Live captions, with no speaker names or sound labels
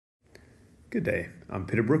Good day, I'm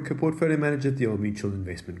Peter Brook, a Portfolio Manager at the Old Mutual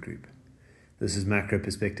Investment Group. This is Macro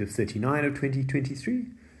Perspective 39 of 2023, and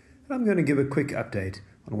I'm going to give a quick update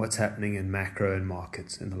on what's happening in macro and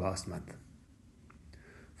markets in the last month.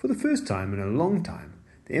 For the first time in a long time,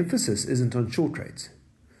 the emphasis isn't on short rates,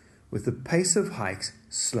 with the pace of hikes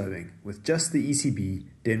slowing, with just the ECB,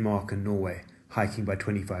 Denmark and Norway hiking by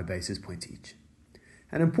 25 basis points each.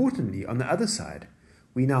 And importantly, on the other side,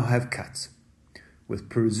 we now have cuts, with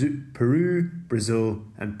Peru, Brazil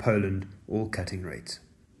and Poland all cutting rates.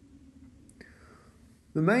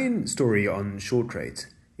 The main story on short rates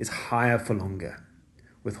is higher for longer,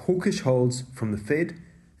 with hawkish holds from the Fed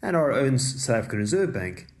and our own South African Reserve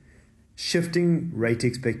Bank shifting rate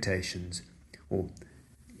expectations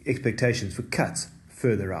for cuts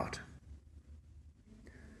further out.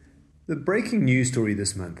 The breaking news story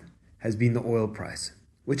this month has been the oil price,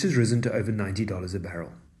 which has risen to over $90 a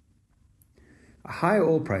barrel. A high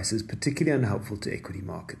oil price is particularly unhelpful to equity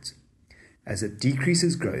markets, as it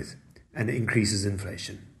decreases growth and increases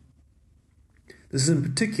inflation. This is in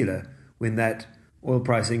particular when that oil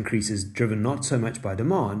price increase is driven not so much by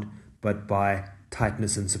demand, but by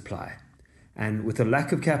tightness in supply. And with a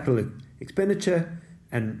lack of capital expenditure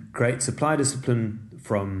and great supply discipline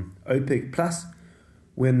from OPEC Plus,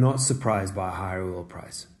 we're not surprised by a higher oil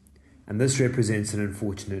price. And this represents an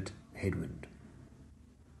unfortunate headwind.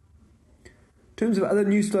 In terms of other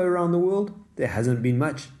news flow around the world, there hasn't been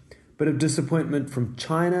much, but of disappointment from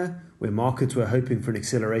China, where markets were hoping for an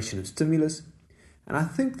acceleration of stimulus. And I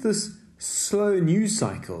think this slow news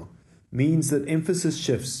cycle means that emphasis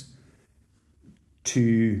shifts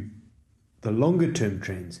to the longer term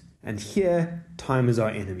trends, and here time is our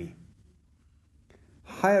enemy.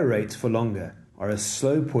 Higher rates for longer are a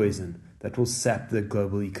slow poison that will sap the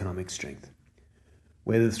global economic strength,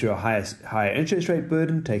 whether through a higher interest rate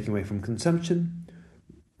burden taking away from consumption,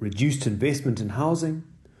 reduced investment in housing,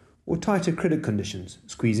 or tighter credit conditions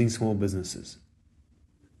squeezing small businesses.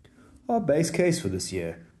 Our base case for this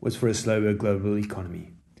year was for a slower global economy,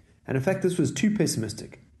 and in fact this was too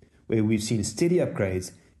pessimistic, where we've seen steady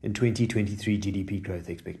upgrades in 2023 GDP growth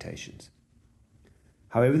expectations.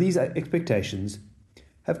 However, these expectations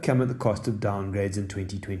have come at the cost of downgrades in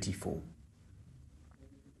 2024.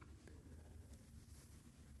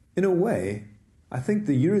 In a way, I think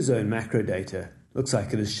the Eurozone macro data looks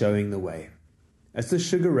like it is showing the way. As the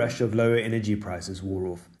sugar rush of lower energy prices wore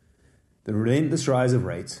off, the relentless rise of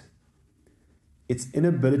rates, its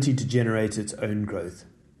inability to generate its own growth,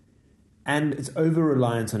 and its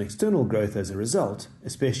over-reliance on external growth as a result,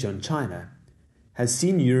 especially on China, has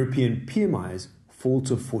seen European PMIs fall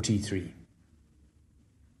to 43.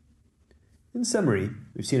 In summary,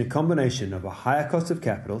 we've seen a combination of a higher cost of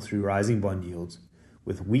capital through rising bond yields,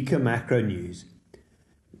 with weaker macro news,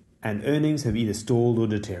 and earnings have either stalled or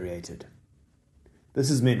deteriorated. This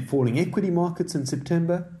has meant falling equity markets in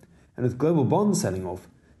September, and with global bonds selling off,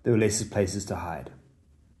 there were less places to hide.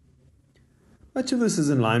 Much of this is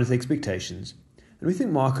in line with expectations, and we think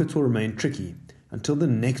markets will remain tricky until the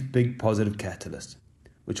next big positive catalyst,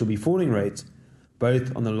 which will be falling rates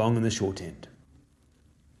both on the long and the short end.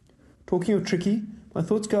 Talking of tricky, my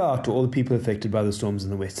thoughts go out to all the people affected by the storms in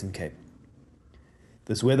the Western Cape.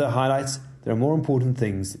 This weather highlights there are more important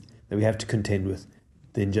things that we have to contend with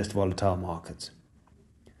than just volatile markets.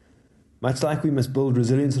 Much like we must build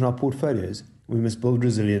resilience in our portfolios, we must build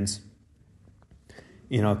resilience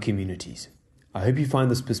in our communities. I hope you find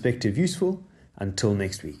this perspective useful. Until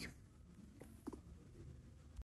next week.